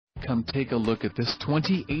Come take a look at this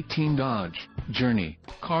 2018 Dodge Journey.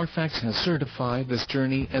 Carfax has certified this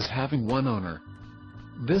Journey as having one owner.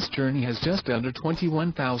 This Journey has just under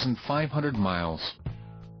 21,500 miles.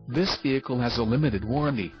 This vehicle has a limited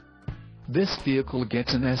warranty. This vehicle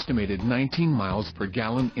gets an estimated 19 miles per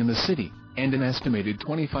gallon in the city, and an estimated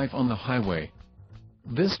 25 on the highway.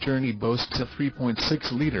 This Journey boasts a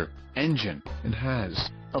 3.6-liter engine, and has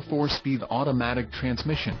a 4-speed automatic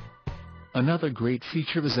transmission. Another great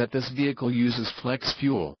feature is that this vehicle uses flex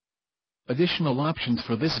fuel. Additional options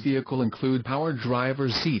for this vehicle include power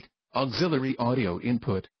driver's seat, auxiliary audio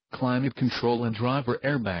input, climate control and driver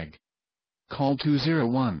airbag. Call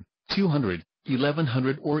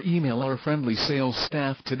 201-200-1100 or email our friendly sales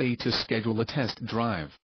staff today to schedule a test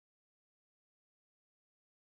drive.